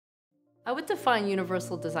I would define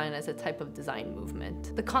universal design as a type of design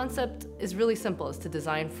movement. The concept is really simple, it's to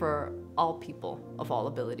design for all people of all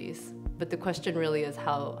abilities. But the question really is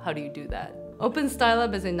how do you do that? Open Style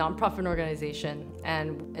Lab is a nonprofit organization,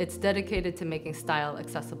 and it's dedicated to making style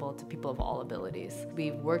accessible to people of all abilities.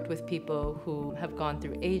 We've worked with people who have gone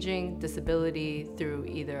through aging, disability, through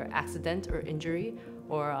either accident or injury,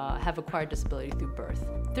 or have acquired disability through birth.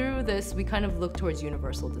 Through this, we kind of look towards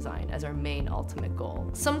universal design as our main ultimate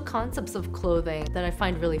goal. Some concepts of clothing that I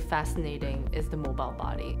find really fascinating is the mobile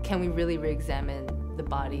body. Can we really re-examine the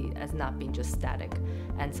body as not being just static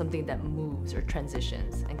and something that moves or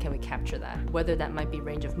transitions, and can we capture that? Whether that might be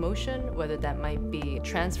range of motion, whether that might be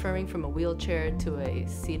transferring from a wheelchair to a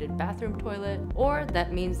seated bathroom toilet, or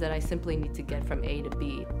that means that I simply need to get from A to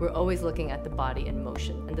B. We're always looking at the body in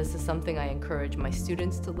motion, and this is something I encourage my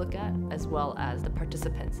students to look at, as well as the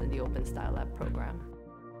participants in the Open Style Lab program.